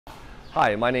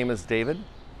Hi, my name is David,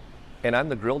 and I'm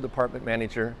the Grill Department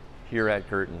Manager here at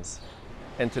Gertens.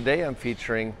 And today I'm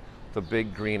featuring the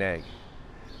Big Green Egg.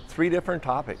 3 different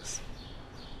topics.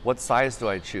 What size do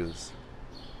I choose?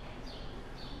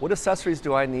 What accessories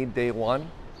do I need day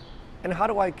one? And how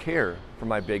do I care for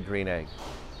my Big Green Egg?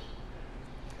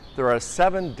 There are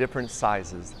 7 different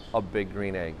sizes of Big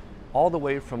Green Egg, all the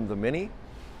way from the mini,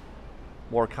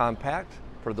 more compact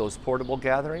for those portable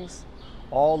gatherings,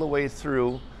 all the way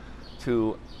through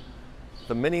to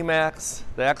the mini max,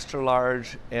 the extra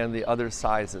large, and the other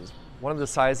sizes. One of the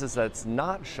sizes that's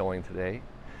not showing today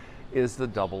is the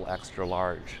double extra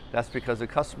large. That's because a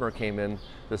customer came in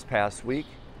this past week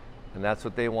and that's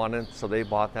what they wanted, so they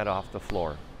bought that off the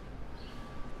floor.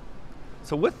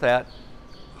 So with that,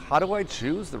 how do I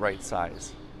choose the right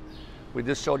size? We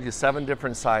just showed you 7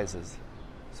 different sizes.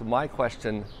 So my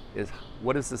question is,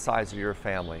 what is the size of your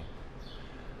family?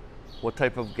 What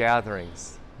type of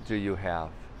gatherings do you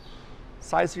have?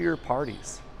 Size of your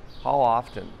parties, how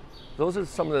often? Those are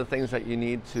some of the things that you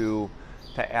need to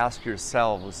ask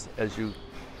yourselves as you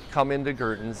come into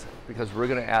Gertens, because we're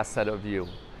going to ask that of you.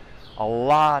 A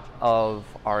lot of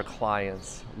our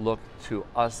clients look to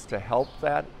us to help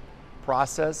that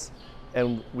process,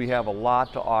 and we have a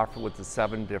lot to offer with the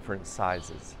 7 different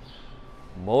sizes.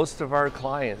 Most of our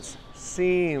clients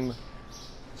seem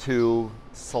to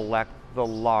select the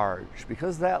large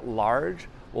because that large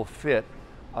will fit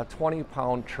a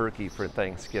 20-pound turkey for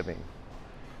Thanksgiving,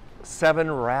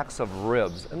 7 racks of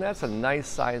ribs, and that's a nice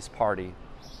size party,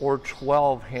 or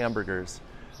 12 hamburgers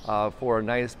for a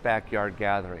nice backyard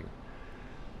gathering.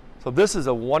 So this is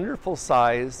a wonderful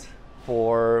size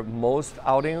for most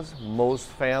outings, most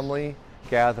family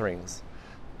gatherings.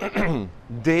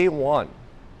 Day one,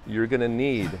 you're gonna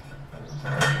need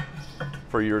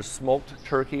for your smoked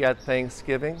turkey at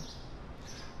Thanksgiving,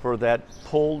 for that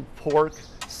pulled pork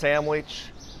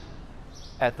sandwich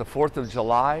at the 4th of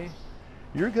July,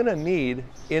 you're gonna need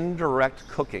indirect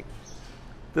cooking.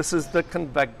 This is the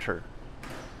convector.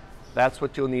 That's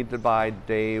what you'll need to buy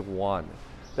day one.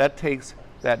 That takes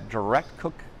that direct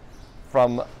cook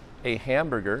from a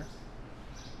hamburger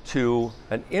to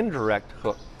an indirect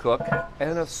cook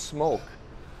and a smoke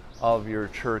of your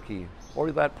turkey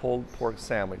or that pulled pork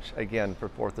sandwich, again for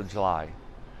 4th of July.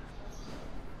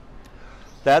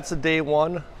 That's a day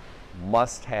one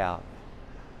must have.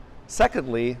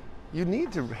 Secondly, you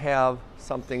need to have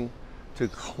something to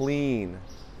clean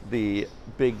the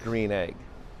Big Green Egg.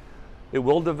 It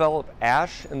will develop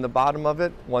ash in the bottom of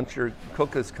it once your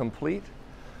cook is complete.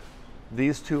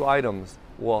 These 2 items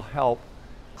will help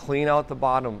clean out the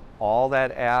bottom, all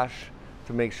that ash,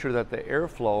 to make sure that the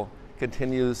airflow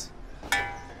continues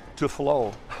to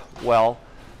flow well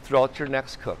throughout your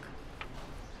next cook.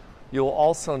 You'll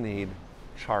also need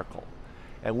charcoal,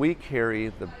 and we carry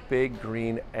the Big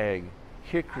Green Egg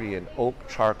hickory and oak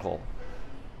charcoal.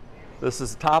 This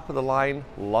is top of the line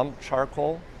lump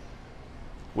charcoal.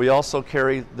 We also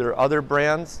carry their other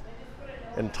brands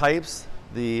and types,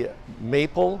 the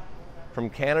maple from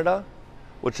Canada,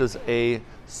 which is a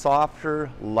softer,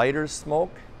 lighter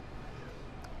smoke.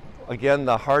 Again,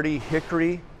 the hardy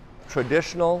hickory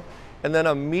traditional, and then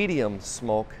a medium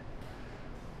smoke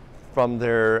from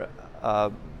their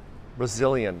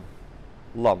Brazilian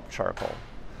lump charcoal.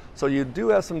 So you do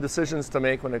have some decisions to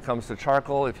make when it comes to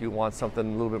charcoal, if you want something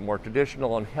a little bit more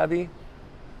traditional and heavy,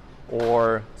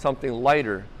 or something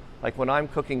lighter. Like when I'm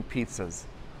cooking pizzas,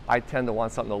 I tend to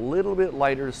want something a little bit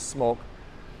lighter smoke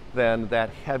than that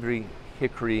heavy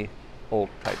hickory oak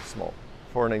type smoke,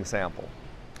 for an example.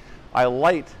 I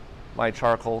light my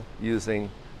charcoal using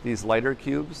these lighter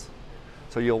cubes,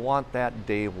 so you'll want that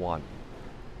day one.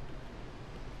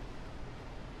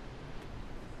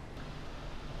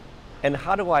 And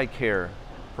how do I care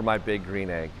for my Big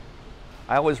Green Egg?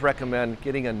 I always recommend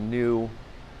getting a new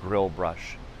grill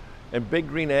brush. And Big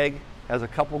Green Egg has a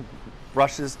couple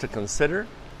brushes to consider.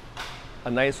 A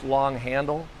nice long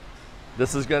handle.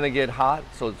 This is going to get hot,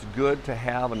 so it's good to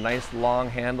have a nice long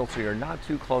handle so you're not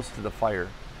too close to the fire.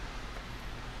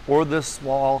 Or this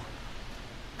small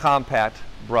compact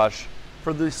brush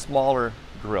for the smaller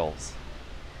grills.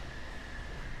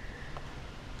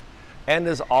 And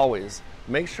as always,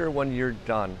 make sure when you're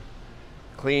done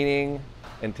cleaning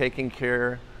and taking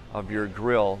care of your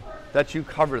grill that you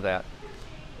cover that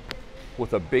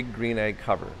with a Big Green Egg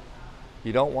cover.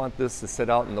 You don't want this to sit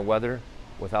out in the weather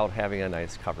without having a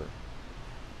nice cover.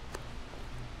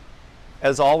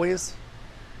 As always,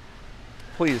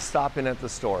 please stop in at the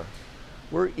store.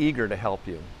 We're eager to help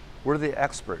you. We're the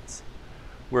experts.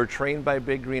 We're trained by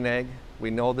Big Green Egg.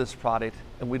 We know this product,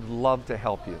 and we'd love to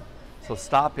help you. So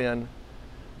stop in,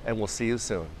 and we'll see you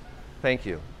soon. Thank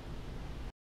you.